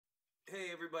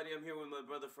everybody, I'm here with my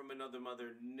brother from another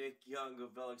mother, Nick Young of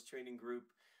Velox Training Group.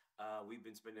 We've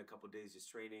been spending a couple days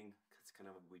just training. That's kind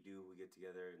of what we do. We get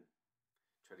together and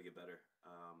try to get better.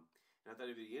 And I thought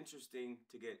it'd be interesting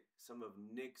to get some of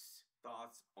Nick's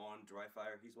thoughts on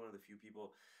Dryfire. He's one of the few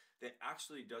people that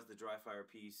actually does the Dryfire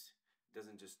piece.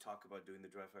 Doesn't just talk about doing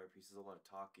the Dryfire piece. There's a lot of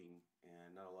talking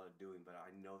and not a lot of doing, but I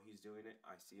know he's doing it.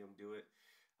 I see him do it.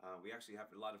 We actually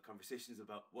have a lot of conversations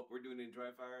about what we're doing in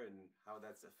Dryfire and how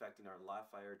that's affecting our live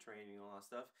fire training and all that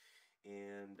stuff.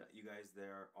 And you guys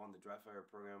there on the Dryfire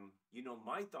program, you know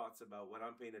my thoughts about what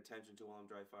I'm paying attention to while I'm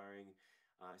dry firing.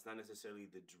 It's not necessarily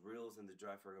the drills in the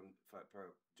Dryfire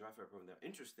program that are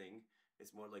interesting.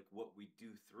 It's more like what we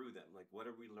do through them. Like, what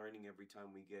are we learning every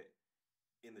time we get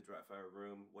in the Dryfire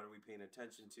room? What are we paying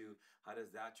attention to? How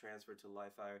does that transfer to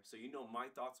live fire? So you know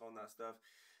my thoughts on that stuff.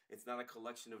 It's not a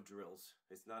collection of drills.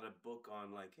 It's not a book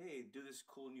on like, hey, do this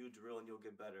cool new drill and you'll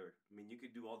get better. I mean, you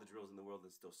could do all the drills in the world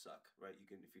and still suck, right? You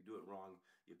can, if you do it wrong,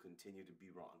 you continue to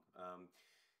be wrong.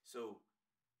 So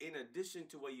in addition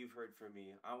to what you've heard from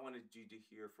me, I wanted you to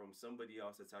hear from somebody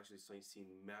else that's actually seen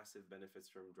massive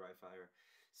benefits from Dryfire.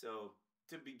 So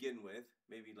to begin with,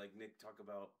 maybe like Nick, talk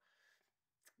about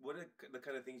what are the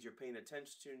kind of things you're paying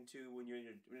attention to when you're in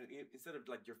your, instead of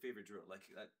like your favorite drill, like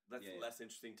that's less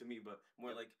interesting to me, but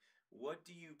more like, what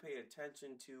do you pay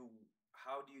attention to?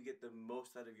 How do you get the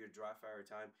most out of your dry fire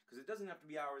time? Because it doesn't have to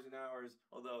be hours and hours,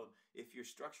 although if you're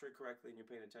structured correctly and you're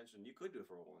paying attention, you could do it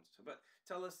for once. So, but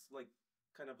tell us like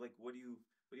kind of like what are you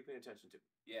paying attention to?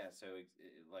 Yeah, so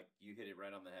like you hit it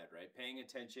right on the head, right? Paying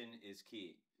attention is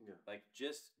key. Yeah. Like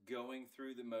just going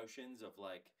through the motions of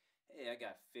like, hey, I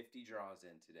got 50 draws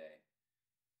in today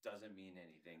doesn't mean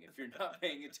anything if you're not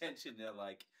paying attention to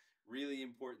like really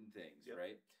important things,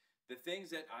 right? The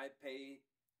things that I pay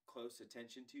close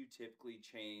attention to typically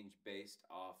change based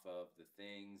off of the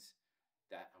things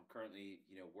that I'm currently,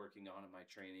 working on in my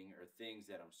training or things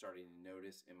that I'm starting to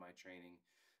notice in my training.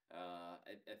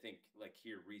 I think like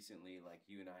here recently, like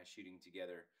you and I shooting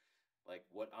together, like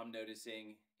what I'm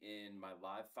noticing in my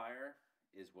live fire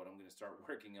is what I'm going to start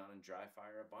working on in dry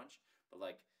fire a bunch. But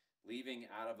like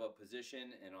leaving out of a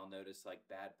position, and I'll notice like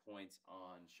bad points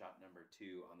on shot number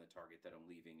 2 on the target that I'm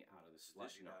leaving out of the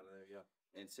position. Out of there, yeah.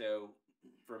 And so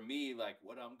for me, like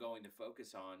what I'm going to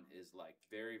focus on is like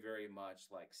very, very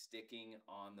much like sticking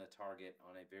on the target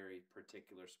on a very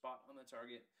particular spot on the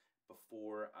target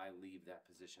before I leave that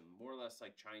position. More or less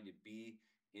like trying to be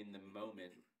in the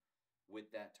moment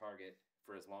with that target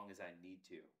for as long as I need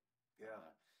to.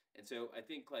 Yeah. And so I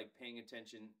think like paying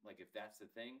attention, like if that's the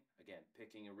thing, again,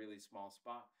 picking a really small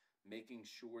spot, making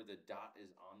sure the dot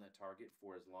is on the target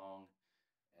for as long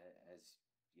as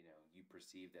you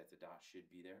perceive that the dot should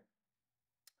be there.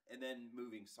 And then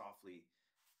moving softly,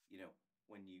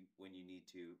 when you need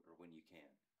to or when you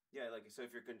can. Yeah, like, so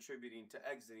if you're contributing to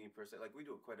exiting per se, like we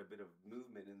do quite a bit of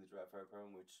movement in the Dryfire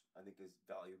program, which I think is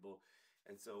valuable.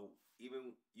 And so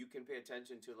even you can pay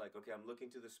attention to like, okay, I'm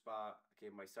looking to the spot. Okay,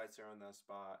 my sights are on that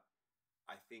spot.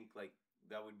 I think like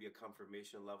that would be a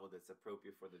confirmation level that's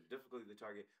appropriate for the difficulty of the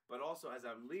target. But also as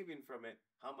I'm leaving from it,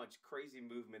 how much crazy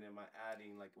movement am I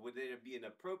adding? Like, would there be an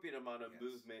appropriate amount of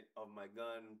movement of my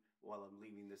gun while I'm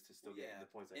leaving this to still get the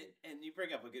points I need? And you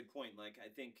bring up a good point. Like,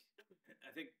 I think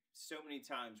so many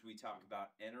times we talk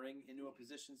about entering into a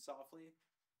position softly.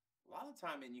 A lot of the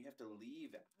time, and you have to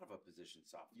leave out of a position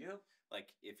softly. Yep.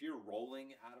 Like, if you're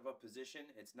rolling out of a position,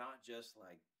 it's not just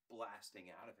like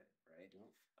blasting out of it, right? Yep.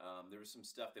 There was some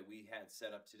stuff that we had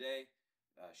set up today,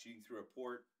 shooting through a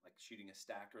port, like shooting a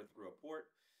stacker through a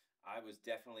port. I was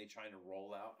definitely trying to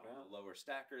roll out on a lower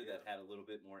stacker that had a little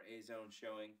bit more A-zone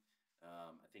showing.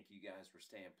 I think you guys were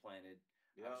staying planted.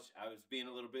 Yep. I was being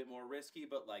a little bit more risky,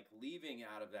 but like leaving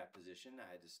out of that position,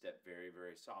 I had to step very,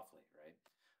 very softly, right?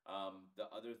 The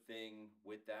other thing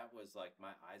with that was like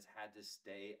my eyes had to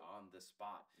stay on the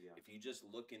spot. Yeah. If you just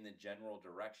look in the general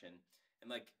direction, and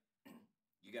like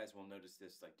you guys will notice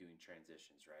this like doing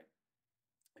transitions, right?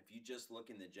 If you just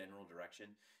look in the general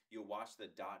direction, you'll watch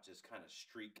the dot just kind of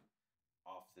streak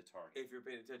off the target. If you're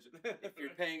paying attention. If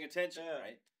you're paying attention,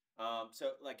 right?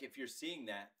 So like if you're seeing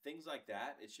that, things like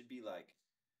that, it should be like,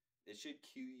 it should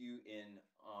cue you in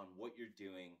on what you're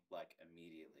doing like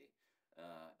immediately.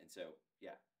 And so,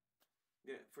 yeah.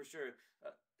 Yeah, for sure.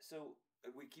 So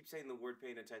we keep saying the word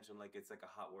paying attention like it's like a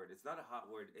hot word. It's not a hot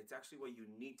word. It's actually what you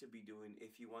need to be doing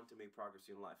if you want to make progress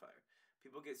in live fire.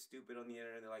 People get stupid on the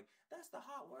internet and they're like, that's the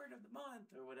hot word of the month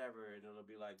or whatever. And it'll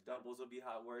be like, doubles will be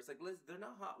hot words. Like, listen, they're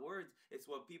not hot words. It's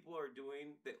what people are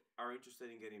doing that are interested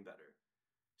in getting better.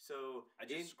 So I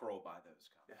just scroll by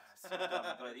those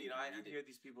comments. But I hear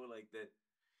these people like that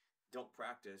don't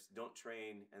practice, don't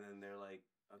train, and then they're like,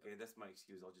 Okay, that's my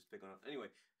excuse. I'll just pick on it. Anyway,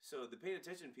 so the paying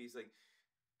attention piece, like,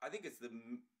 I think it's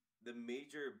the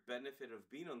major benefit of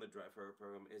being on the Dryfire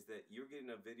program is that you're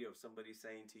getting a video of somebody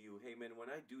saying to you, "Hey, man, when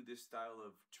I do this style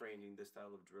of training, this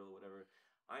style of drill, whatever,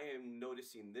 I am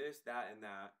noticing this, that, and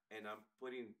I'm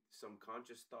putting some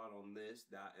conscious thought on this,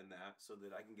 that, and that, so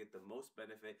that I can get the most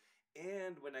benefit.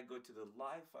 And when I go to the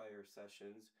live fire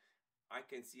sessions, I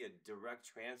can see a direct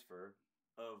transfer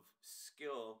of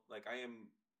skill. Like I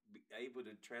am able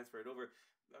to transfer it over.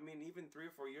 I mean, even 3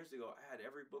 or 4 years ago, I had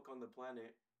every book on the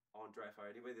planet on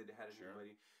Dryfire. Anybody that had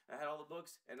anybody, I had all the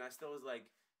books, and I still was like,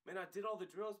 man, I did all the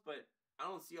drills, but I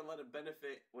don't see a lot of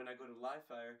benefit when I go to live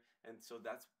fire. And so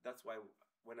that's why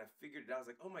when I figured it out, I was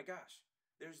like, oh my gosh,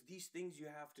 there's these things you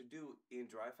have to do in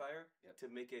Dryfire to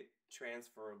make it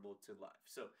transferable to live.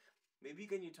 So maybe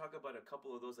can you talk about a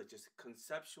couple of those, like just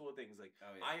conceptual things, like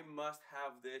I must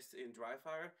have this in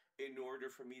Dryfire in order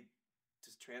for me to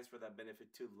transfer that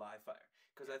benefit to live fire?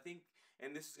 Because I think,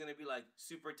 and this is gonna be like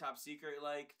super top secret,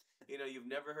 like you've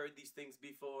never heard these things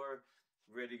before.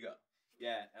 Ready to go?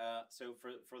 Yeah. So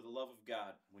for the love of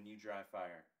God, when you dry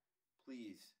fire,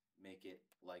 please make it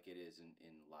like it is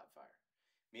in live fire.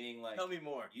 Meaning, like, tell me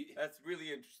more. That's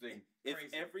really interesting. If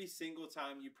every single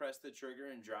time you press the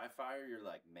trigger in dry fire, you're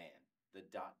like, man, the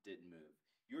dot didn't move,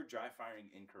 you're dry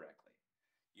firing incorrectly.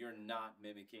 You're not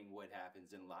mimicking what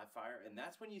happens in live fire. And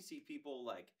that's when you see people,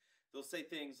 like, they'll say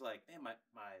things like, man, my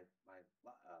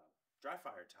dry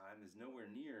fire time is nowhere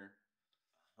near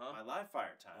my live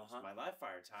fire times. My live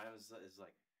fire time is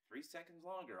like 3 seconds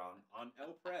longer on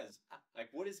El Prez. Like,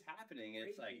 what is happening? And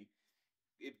it's like,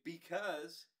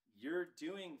 because you're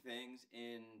doing things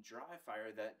in dry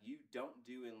fire that you don't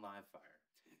do in live fire.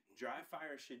 Dry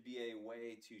fire should be a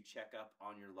way to check up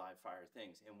on your live fire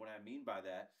things. And what I mean by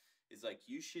that is, like,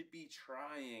 you should be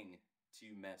trying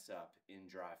to mess up in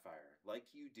dry fire like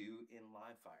you do in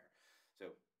live fire.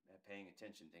 So that paying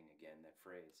attention thing again, that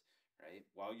phrase, right?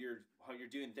 While you're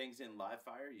doing things in live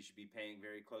fire, you should be paying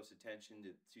very close attention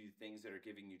to things that are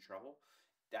giving you trouble.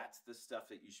 That's the stuff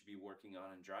that you should be working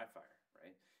on in dry fire,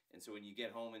 right? And so when you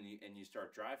get home and you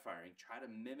start dry firing, try to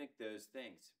mimic those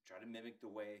things. Try to mimic the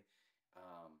way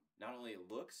not only it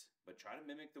looks, but try to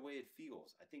mimic the way it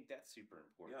feels. I think that's super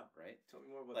important, right? Tell me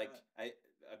more about that.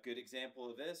 A good example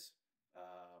of this,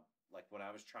 like when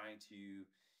I was trying to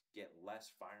get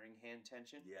less firing hand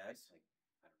tension. Yes. Right? Like,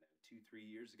 I don't know, 2-3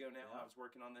 years ago now, I was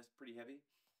working on this pretty heavy.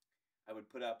 I would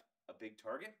put up a big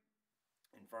target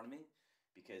in front of me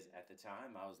because at the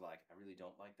time I was like, I really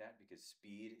don't like that because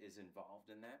speed is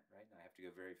involved in that, right? And I have to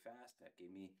go very fast. That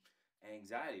gave me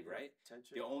anxiety, right?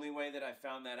 Tension. The only way that I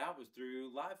found that out was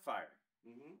through live fire.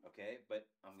 Okay, but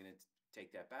I'm going to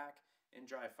take that back and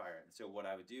dry fire. And so what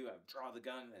I would do, I would draw the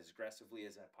gun as aggressively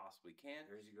as I possibly can.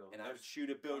 There you go. And I would shoot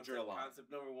a bill drill on.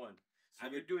 Concept number one. So I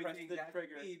you're would doing press things the at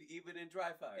trigger, speed, even in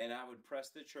dry fire. and I would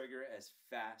press the trigger as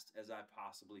fast as I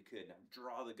possibly could. And I would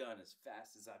draw the gun as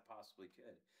fast as I possibly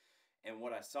could. And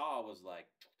what I saw was like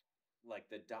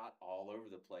the dot all over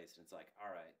the place. And it's like,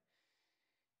 all right,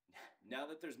 now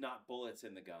that there's not bullets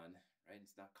in the gun, right?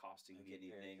 It's not costing me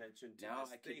anything. Now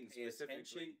I can pay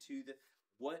attention to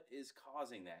what is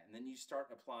causing that. And then you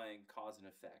start applying cause and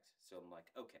effect. So I'm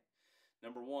like, okay,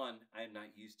 number one, I am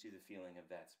not used to the feeling of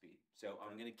that speed. So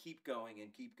I'm going to keep going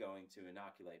to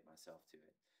inoculate myself to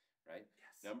it, right?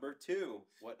 Yes. Number two,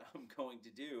 what I'm going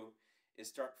to do is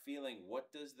start feeling,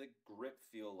 what does the grip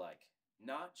feel like?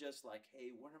 Not just like, hey,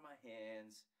 what are my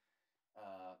hands?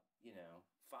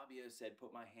 Fabio said,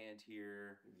 put my hand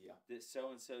here. Yeah. This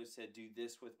so-and-so said, do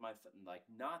this with my thumb. Like,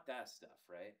 not that stuff,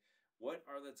 right? What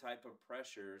are the type of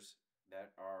pressures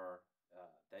that are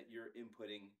that you're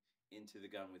inputting into the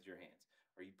gun with your hands?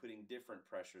 Are you putting different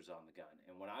pressures on the gun?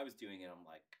 And when I was doing it, I'm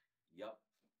like, yup.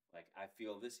 Like, I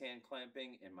feel this hand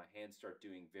clamping and my hands start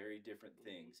doing very different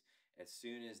things as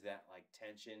soon as that, like,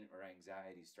 tension or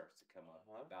anxiety starts to come up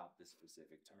about the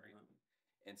specific target.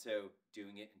 And so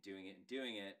doing it and doing it and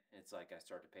doing it, it's like I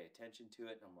start to pay attention to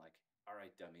it. And I'm like, all right,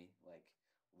 dummy, like,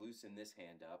 loosen this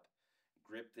hand up,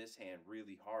 grip this hand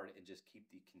really hard, and just keep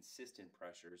the consistent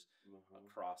pressures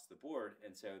across the board.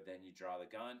 And so then you draw the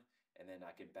gun, and then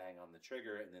I can bang on the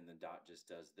trigger, and then the dot just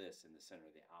does this in the center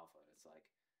of the alpha. And it's like,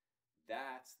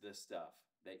 that's the stuff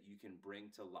that you can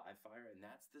bring to live fire, and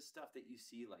that's the stuff that you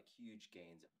see, like, huge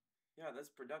gains on. Yeah,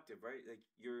 that's productive, right? Like,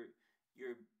 you're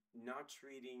not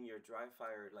treating your dry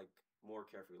fire like more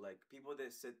carefully. Like people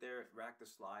that sit there, rack the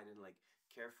slide, and like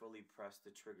carefully press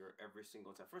the trigger every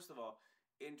single time. First of all,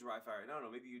 in dry fire, and I don't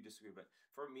know, maybe you disagree, but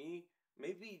for me,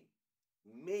 maybe,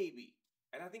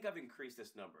 and I think I've increased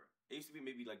this number. It used to be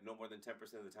maybe like no more than 10%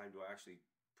 of the time do I actually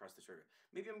press the trigger.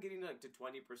 Maybe I'm getting like to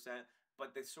 20%,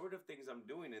 but the sort of things I'm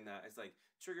doing in that is like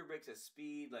trigger breaks at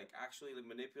speed, like actually like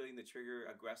manipulating the trigger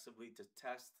aggressively to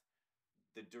test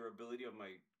the durability of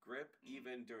my grip,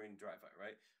 even during dry fire,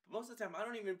 right? But most of the time, I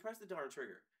don't even press the darn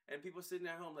trigger. And people sitting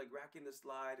at home like racking the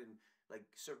slide and like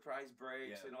surprise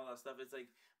breaks and all that stuff. It's like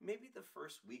maybe the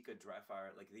first week of dry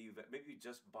fire, like maybe you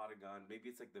just bought a gun, maybe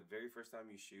it's like the very first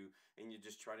time you shoot, and you're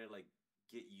just trying to like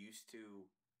get used to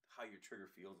how your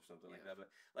trigger feels or something like that.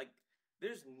 But like,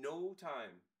 there's no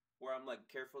time where I'm like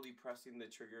carefully pressing the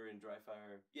trigger in dry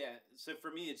fire. Yeah. So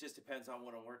for me, it just depends on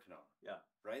what I'm working on. Yeah.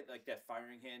 Right. Like that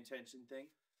firing hand tension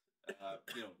thing.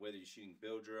 You know, whether you're shooting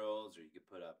bill drills or you could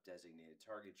put up designated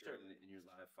target drill in your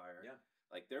live fire. Yeah.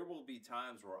 Like there will be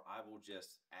times where I will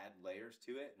just add layers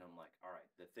to it, and I'm like, all right,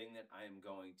 the thing that I am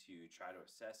going to try to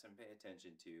assess and pay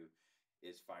attention to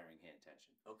is firing hand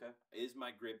tension. Okay. Is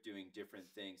my grip doing different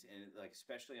things? And like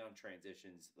especially on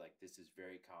transitions, like this is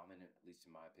very common, at least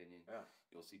in my opinion. Yeah.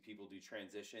 You'll see people do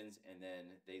transitions and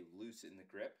then they loosen the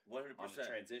grip 100%. on the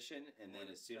transition, and then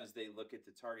as soon as they look at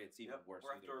the target, it's even worse.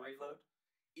 Or after a reload.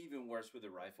 Even worse with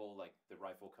the rifle, like the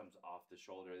rifle comes off the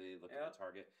shoulder, they look at the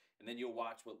target, and then you'll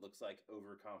watch what looks like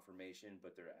over confirmation,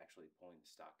 but they're actually pulling the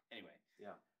stock. Anyway.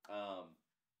 Yeah.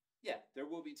 There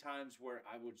will be times where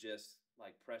I will just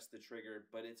like press the trigger,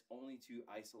 but it's only to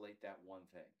isolate that one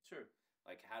thing. Sure.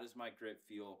 Like, how does my grip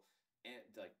feel? And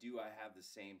like, do I have the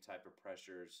same type of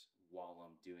pressures while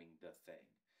I'm doing the thing?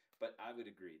 But I would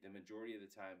agree, the majority of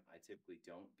the time, I typically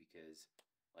don't, because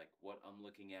like what I'm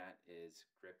looking at is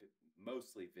grip,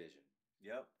 mostly vision.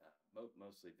 Yep.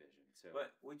 Mostly vision. So,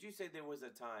 but would you say there was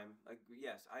a time, like,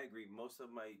 yes, I agree. Most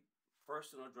of my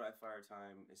personal dry fire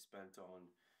time is spent on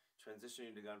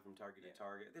transitioning the gun from target to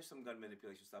target. There's some gun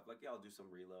manipulation stuff, like, I'll do some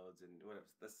reloads and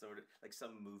whatever. That's sort of like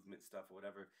some movement stuff or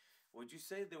whatever. Would you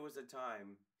say there was a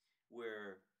time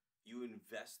where you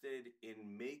invested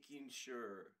in making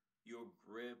sure your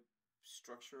grip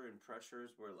structure and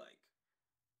pressures were like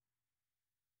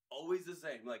always the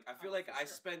same? Like, I feel like I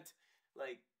spent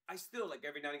like, I still like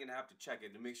every now and again have to check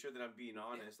it to make sure that I'm being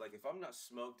honest. Like if I'm not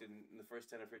smoked in the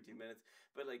first 10 or 15 minutes,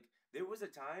 but like there was a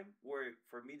time where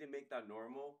for me to make that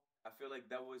normal, I feel like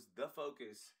that was the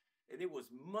focus, and it was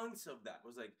months of that. It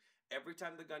was like every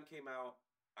time the gun came out,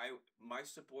 my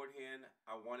support hand,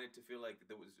 I wanted to feel like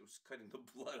it was cutting the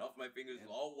blood off my fingers,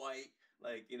 all white,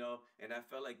 like, you know, and I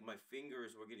felt like my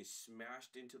fingers were getting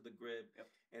smashed into the grip,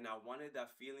 and I wanted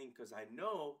that feeling because I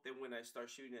know that when I start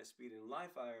shooting at speed in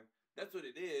live fire, that's what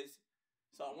it is.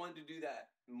 So I wanted to do that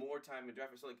more time in dry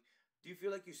fire. So like, do you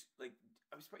feel like you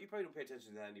probably don't pay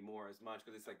attention to that anymore as much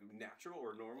because it's like natural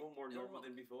or normal, more normal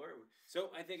than before?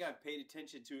 So I think I've paid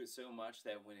attention to it so much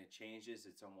that when it changes,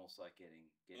 it's almost like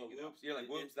getting whoops. You're like,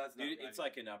 whoops, that's not dude, right. It's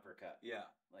like an uppercut. Yeah.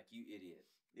 Like, you idiot.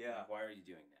 Yeah. Like, why are you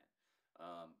doing that?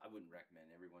 I wouldn't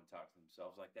recommend everyone talk to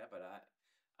themselves like that, but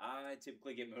I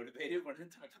typically get motivated when I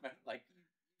talk about like,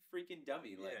 freaking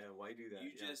dummy. Like, yeah, why do that?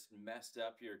 You just messed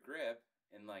up your grip,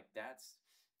 and like that's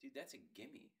a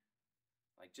gimme.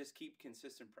 Like, just keep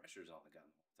consistent pressures on the gun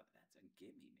the whole time. That's a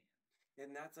gimme, man.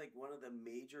 And that's like one of the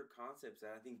major concepts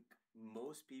that I think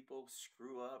most people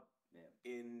screw up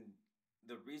in.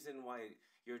 The reason why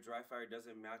your dry fire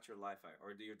doesn't match your live fire,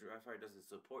 or your dry fire doesn't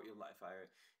support your live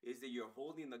fire, is that you're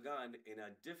holding the gun in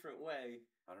a different way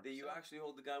 100%. that you actually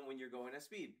hold the gun when you're going at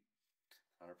speed.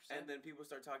 100%. And then people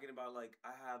start talking about like,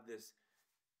 I have this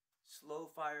slow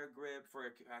fire grip for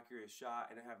an accurate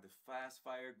shot, and I have the fast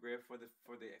fire grip for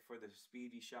the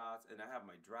speedy shots, and I have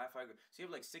my dry fire grip. So you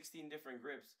have like 16 different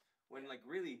grips when like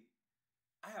really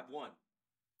I have one.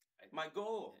 My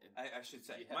goal, I should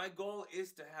say, my goal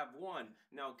is to have one.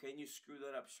 Now, can you screw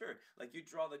that up? Sure. Like, you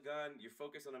draw the gun, you're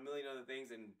focused on a million other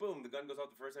things, and boom, the gun goes off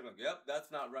the first time. Like, yep,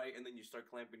 that's not right. And then you start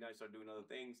clamping down, you start doing other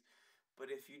things. But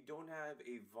if you don't have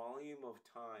a volume of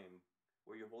time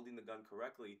where you're holding the gun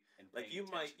correctly, and like you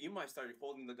might start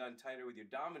holding the gun tighter with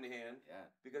your dominant hand,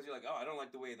 because you're like, oh, I don't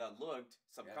like the way that looked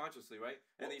subconsciously, right?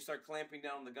 And then you start clamping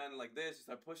down the gun like this, you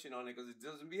start pushing on it because it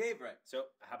doesn't behave right.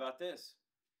 So how about this?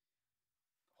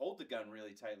 Hold the gun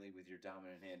really tightly with your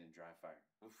dominant hand in dry fire.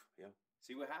 Oof, yeah.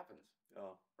 See what happens.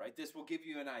 Oh, right. This will give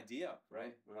you an idea,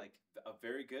 right? Right. Like a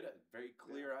very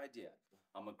clear idea.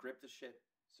 I'm gonna grip the shit.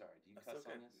 Sorry, do you cuss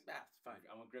on this? Nah, it's fine.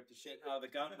 I'm gonna grip the shit out of the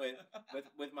gun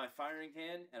with my firing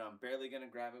hand, and I'm barely gonna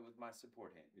grab it with my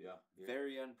support hand. Yeah.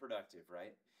 Very unproductive,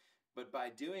 right? But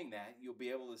by doing that, you'll be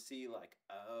able to see like,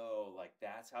 oh, like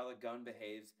that's how the gun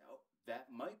behaves. Oh, that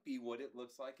might be what it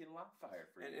looks like in live fire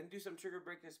for you. And do some trigger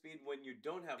breaking speed when you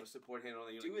don't have a support hand on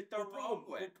it. Do it the wrong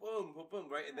way. Boom, boom, boom,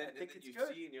 right? And then you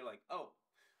see and you're like, oh,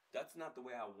 that's not the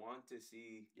way I want to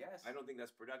see. Yes. I don't think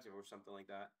that's productive or something like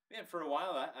that. Man, for a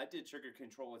while, I did trigger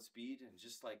control at speed and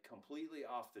just like completely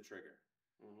off the trigger.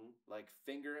 Mm-hmm. Like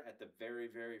finger at the very,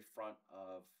 very front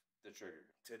of the trigger.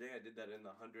 Today I did that in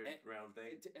the 100-round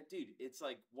thing. Dude, it's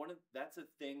like that's a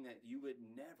thing that you would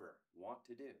never want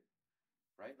to do,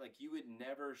 right? Like you would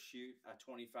never shoot a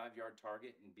 25-yard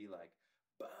target and be like,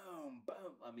 boom,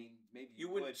 boom. I mean, maybe you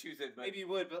wouldn't choose it, but maybe you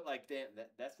would, but like, damn,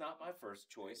 that's not my first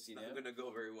choice. It's not going to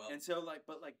go very well. And so, like,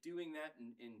 but like doing that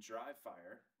in dry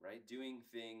fire, right? Doing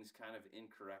things kind of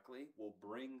incorrectly will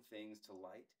bring things to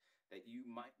light that you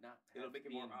might not have. It'll make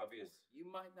it more obvious. You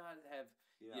might not have,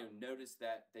 noticed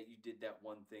that you did that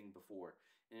one thing before,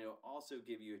 and it'll also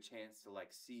give you a chance to like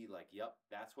see, like, yep,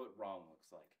 that's what wrong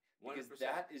looks like. Because 100%.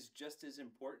 that is just as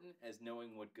important as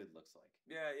knowing what good looks like.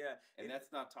 Yeah, yeah. And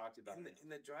that's not talked about. In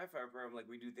the dry fire program, like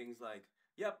we do things like,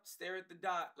 yep, stare at the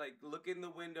dot, like look in the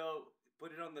window,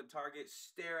 put it on the target,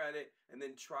 stare at it, and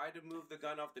then try to move the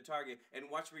gun off the target and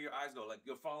watch where your eyes go. Like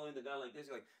you're following the gun like this.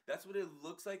 You're like, that's what it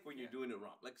looks like when you're doing it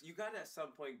wrong. Like you got to at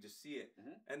some point just see it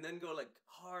and then go like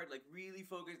hard, like really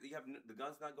focus. You have the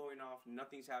gun's not going off,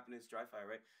 nothing's happening. It's dry fire,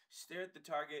 right? Stare at the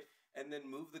target and then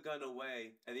move the gun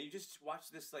away, and then you just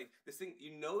watch this this thing.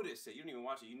 You notice it. You don't even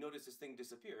watch it. You notice this thing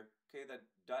disappear. Okay,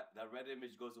 that red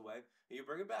image goes away, and you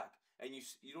bring it back. And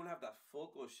you don't have that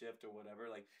focal shift or whatever,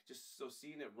 like just so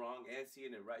seeing it wrong and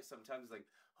seeing it right sometimes like,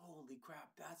 holy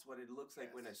crap, that's what it looks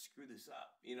like when I screw this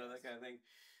up, that kind of thing.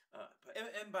 But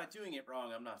and by doing it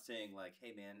wrong, I'm not saying like,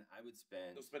 hey man, I would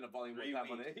spend a volume of time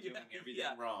on it doing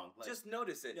everything wrong. Like, just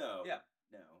notice it. No,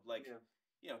 like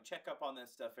yeah. Check up on that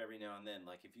stuff every now and then.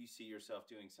 Like if you see yourself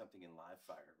doing something in live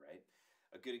fire, right?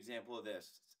 A good example of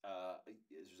this,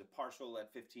 there's a partial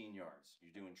at 15 yards.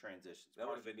 You're doing transitions. That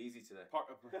would have been easy today.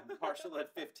 Partial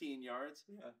at 15 yards.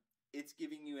 Yeah. It's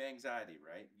giving you anxiety,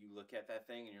 right? You look at that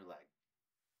thing and you're like,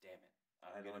 damn it.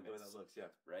 I don't know the way that looks,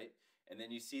 yeah. Right? And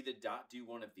then you see the dot do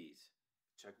one of these.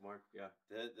 Check mark, yeah.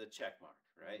 The check mark,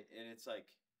 right? And it's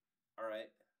like, all right,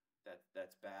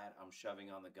 that's bad. I'm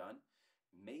shoving on the gun.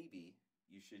 Maybe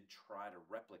you should try to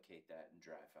replicate that in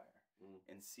dry fire.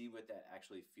 And see what that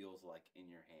actually feels like in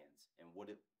your hands and what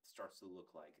it starts to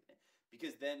look like.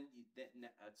 Because then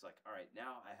it's like, all right,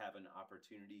 now I have an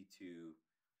opportunity to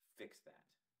fix that.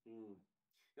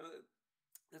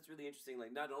 That's really interesting. Like,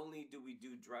 not only do we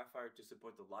do dry fire to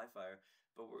support the live fire,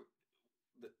 but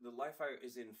the live fire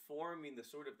is informing the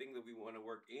sort of thing that we want to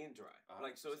work in dry. 100%.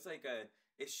 Like, so it's like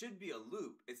it should be a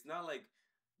loop. It's not like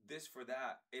this for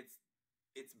that. It's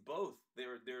both.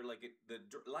 They're like the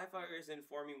live fire is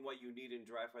informing what you need in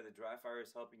dry fire. The dry fire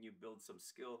is helping you build some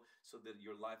skill so that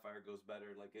your live fire goes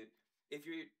better. Like if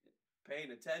you're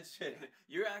paying attention,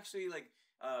 you're actually like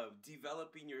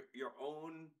developing your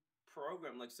own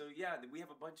program. Like, so yeah, we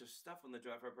have a bunch of stuff on the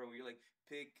dry fire program. You like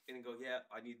pick and go, yeah,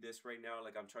 I need this right now.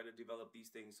 Like I'm trying to develop these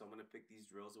things, so I'm gonna pick these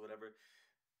drills or whatever.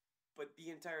 But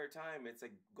the entire time, it's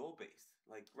like goal based.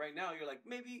 Like right now, you're like,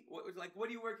 maybe what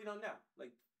are you working on now?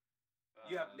 Like.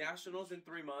 You have nationals in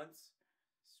 3 months.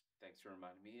 Thanks for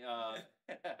reminding me. I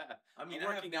have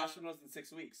nationals in 6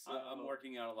 weeks. So. I'm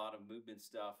working on a lot of movement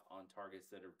stuff on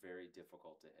targets that are very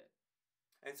difficult to hit.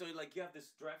 And so, like, you have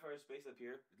this dry fire space up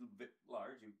here, a bit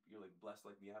large. You're like blessed,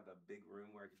 like me. You have that big room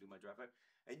where I can do my dry fire,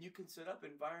 and you can set up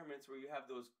environments where you have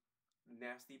those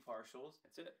nasty partials.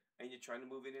 That's it. And you're trying to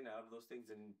move in and out of those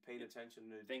things and paying attention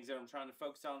to things that I'm trying to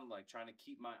focus on, like trying to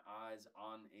keep my eyes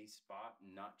on a spot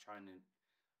and not trying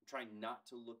not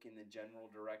to look in the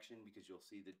general direction because you'll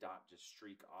see the dot just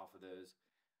streak off of those,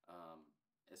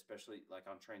 especially like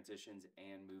on transitions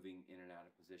and moving in and out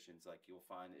of positions. Like you'll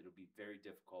find it'll be very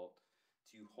difficult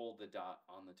to hold the dot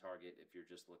on the target if you're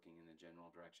just looking in the general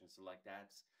direction. So like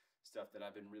that's stuff that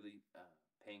I've been really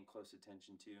paying close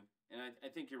attention to. And I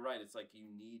think you're right. It's like you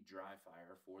need dry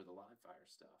fire for the live fire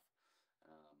stuff.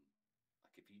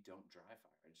 Like if you don't dry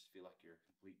fire, I just feel like you're a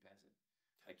complete peasant.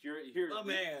 Like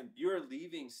you're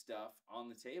leaving stuff on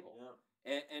the table.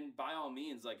 Yeah. And by all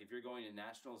means, like if you're going to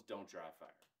nationals, don't dry fire.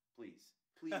 Please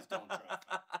don't dry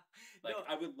fire. Like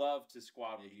I would love to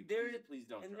squad with you. Please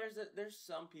don't. And there's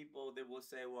some people that will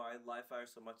say, well, I live fire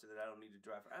so much that I don't need to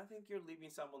dry fire. I think you're leaving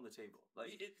some on the table.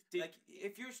 Like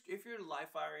if you're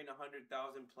live firing 100,000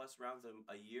 plus rounds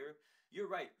a year, you're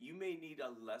right. You may need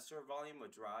a lesser volume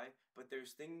of dry, but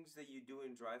there's things that you do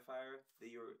in dry fire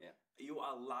that you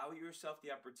allow yourself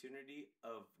the opportunity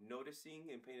of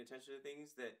noticing and paying attention to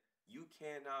things that you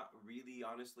cannot really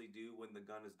honestly do when the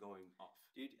gun is going off.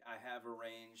 Dude, I have a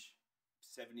range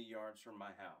 70 yards from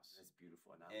my house. That's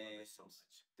beautiful, and I love it so much.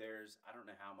 There's I don't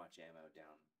know how much ammo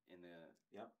down in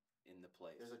the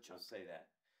place. There's a chunk. I'll say that.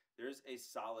 There's a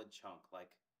solid chunk,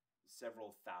 like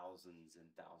several thousands and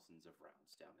thousands of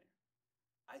rounds down there.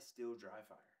 I still dry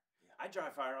fire. Yeah. I dry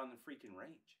fire on the freaking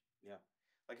range. Yeah.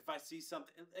 Like if I see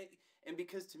something, and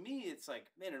because to me it's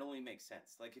like, man, it only makes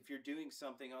sense. Like if you're doing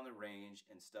something on the range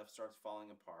and stuff starts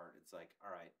falling apart, it's like,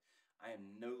 all right, I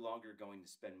am no longer going to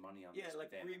spend money on this.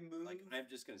 Like remove. Like I'm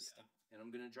just gonna stop and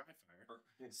I'm gonna dry fire,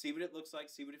 see what it looks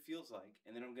like, see what it feels like,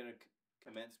 and then I'm gonna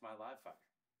commence my live fire.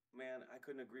 Man, I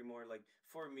couldn't agree more. Like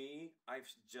for me, I've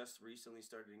just recently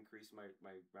started to increase my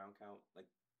round count. Like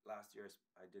last year,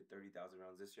 I did 30,000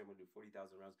 rounds. This year, I'm gonna do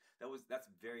 40,000 rounds. That's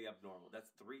very abnormal.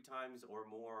 That's 3 times or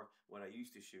more what I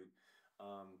used to shoot.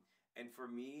 And for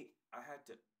me, I had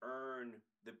to earn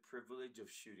the privilege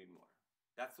of shooting more.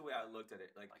 That's the way I looked at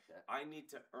it. Like that. I need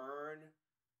to earn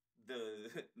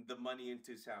the money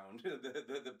into sound,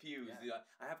 the pews. Yeah.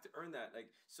 I have to earn that.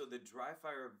 Like so, the dry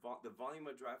fire, the volume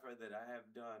of dry fire that I have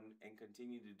done and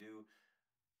continue to do,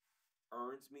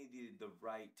 earns me the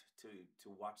right to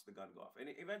watch the gun go off. And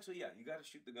eventually, yeah, you got to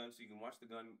shoot the gun so you can watch the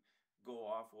gun go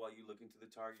off while you look into the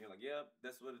target. You're like, yeah,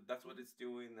 that's what it's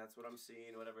doing. That's what I'm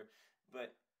seeing, whatever.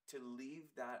 But to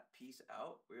leave that piece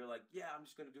out, where you're like, yeah, I'm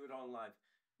just gonna do it all live.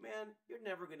 Man, you're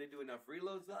never gonna do enough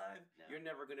reloads live. No. You're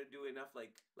never gonna do enough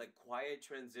like quiet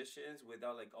transitions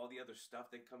without like all the other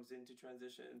stuff that comes into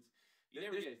transitions.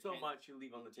 There's so much you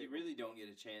leave on the table. You really don't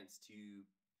get a chance to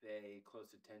pay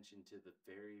close attention to the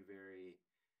very, very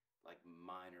like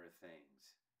minor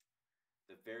things,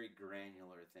 the very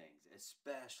granular things,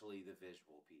 especially the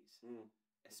visual piece,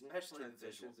 especially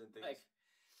transitions and things. Like,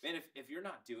 man, if you're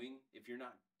not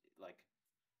like,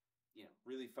 you know,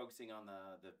 really focusing on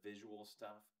the visual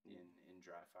stuff in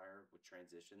dry fire with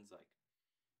transitions, like,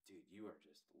 dude, you are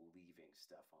just leaving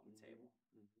stuff on the table.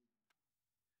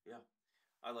 Yeah,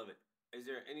 I love it. Is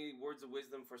there any words of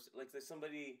wisdom for like there's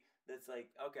somebody that's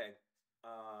like, okay,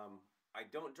 I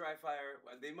don't dry fire.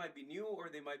 They might be new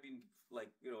or they might be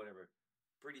like, you know, whatever,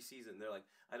 pretty seasoned. They're like,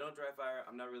 I don't dry fire.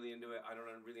 I'm not really into it. I don't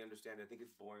really understand it. I think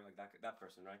it's boring. Like that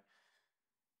person, right?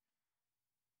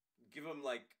 Give them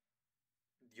like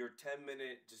your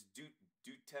 10-minute, just do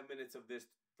 10 minutes of this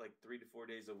like 3 to 4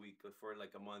 days a week for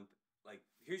like a month. Like,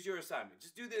 here's your assignment.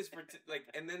 Just do this for like,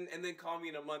 and then call me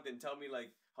in a month and tell me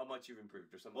like how much you've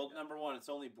improved or something. Well, like that. Number one, it's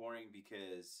only boring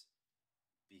because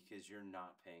you're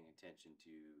not paying attention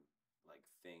to like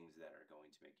things that are going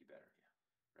to make you better.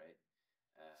 Yeah.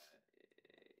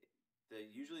 Right.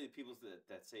 Usually the people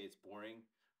that say it's boring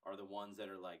are the ones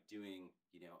that are like doing,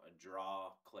 you know, a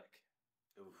draw click.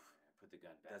 Oof. Put the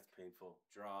gun back. That's painful.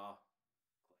 Draw,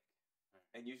 click.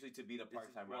 Right. And usually to beat a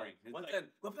part-time boring. Once then,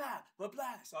 blah,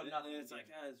 blah. So it's like,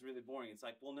 it's really boring. It's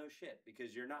like, well, no shit,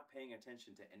 because you're not paying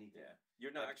attention to anything. Yeah. You're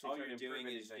not like, actually all you're doing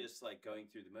is anything. just like going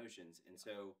through the motions. And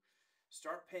so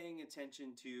start paying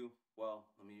attention to, well,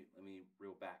 let me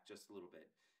reel back just a little bit.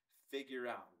 Figure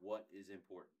out what is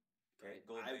important. Okay.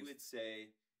 Right? I would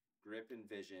say grip and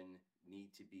vision need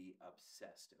to be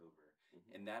obsessed over.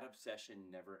 And that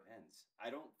obsession never ends. I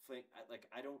don't think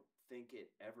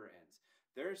it ever ends.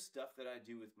 There's stuff that I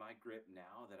do with my grip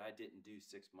now that I didn't do 6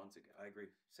 months ago. I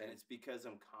agree. And it's because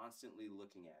I'm constantly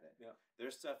looking at it. Yeah.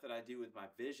 There's stuff that I do with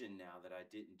my vision now that I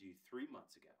didn't do 3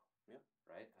 months ago. Yeah.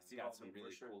 Right? I've got some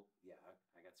really cool. Yeah,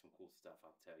 I got some cool stuff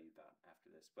I'll tell you about after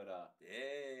this. But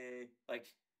yay. Like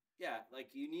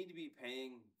you need to be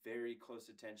paying very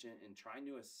close attention and trying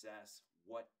to assess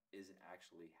what is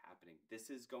actually happening. This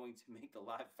is going to make the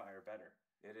live fire better.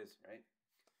 It is. Right?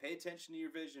 Pay attention to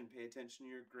your vision. Pay attention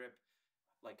to your grip.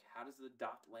 Like, how does the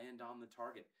dot land on the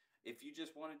target? If you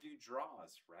just want to do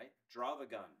draws, right? Draw the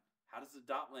gun. How does the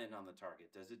dot land on the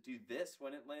target? Does it do this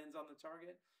when it lands on the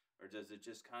target? Or does it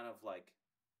just kind of like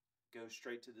go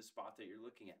straight to the spot that you're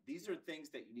looking at? These are things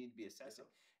that you need to be assessing.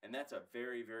 Yeah. And that's a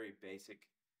very, very basic,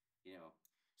 you know.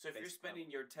 So if you're spending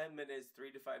your 10 minutes,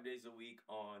 3 to 5 days a week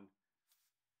on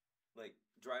like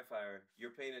dry fire,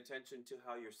 you're paying attention to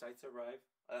how your sights arrive.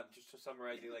 Just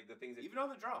summarizing, like the things that even on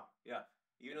the draw. Yeah,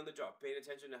 even on the draw, paying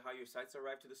attention to how your sights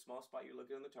arrive to the small spot you're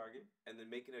looking on the target, and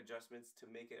then making adjustments to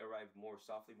make it arrive more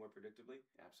softly, more predictably.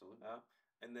 Absolutely.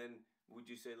 And then would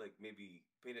you say like maybe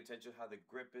paying attention to how the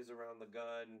grip is around the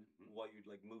gun while you're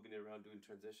like moving it around doing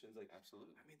transitions? Like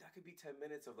absolutely. I mean, that could be 10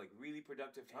 minutes of like really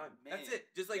productive time. Man. That's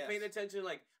it. Just like paying attention,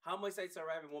 like how my sights are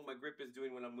arriving, what my grip is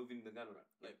doing when I'm moving the gun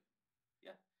around. Like,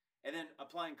 yeah. And then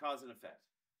applying cause and effect.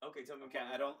 Okay, tell me. Okay,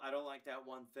 I don't like that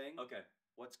one thing. Okay,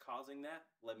 what's causing that?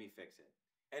 Let me fix it.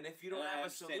 And if you don't have a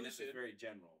solution, this is very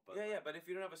general. But but if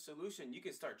you don't have a solution, you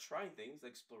can start trying things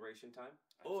like exploration time.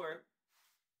 Absolutely. Or,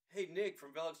 hey Nick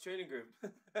from Velox Training Group,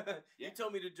 you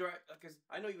told me to drive because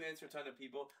I know you answer a ton of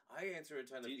people. I answer a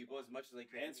ton of people as much as I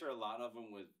can. I answer a lot of them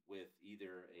with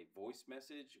either a voice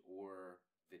message or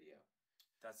video.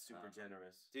 That's super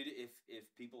generous. Dude, if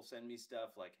people send me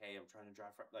stuff like, hey, I'm trying to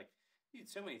dry fire, like, dude,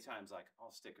 so many times, like,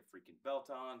 I'll stick a freaking belt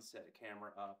on, set a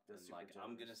camera up, That's and, super like,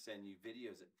 I'm going to send you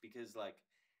videos because, like,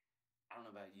 I don't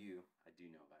know about you. I do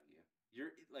know about you.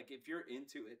 You're, like, if you're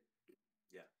into it.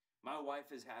 Yeah. My wife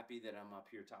is happy that I'm up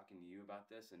here talking to you about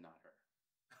this and not her.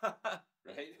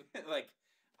 Right? Like,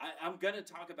 I'm going to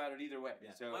talk about it either way.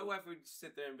 Yeah. So my wife would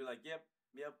sit there and be like, yep.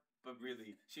 But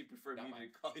really, she'd prefer Not me mine.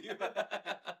 to call you.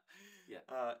 Yeah.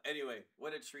 Anyway,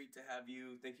 what a treat to have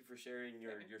you. Thank you for sharing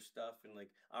your stuff. And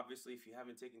like, obviously, if you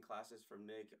haven't taken classes from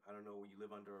Nick, I don't know, you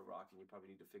live under a rock and you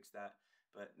probably need to fix that.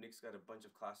 But Nick's got a bunch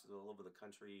of classes all over the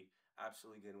country.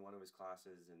 Absolutely get in one of his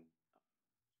classes and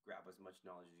grab as much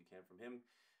knowledge as you can from him.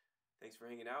 Thanks for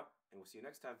hanging out, and we'll see you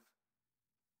next time.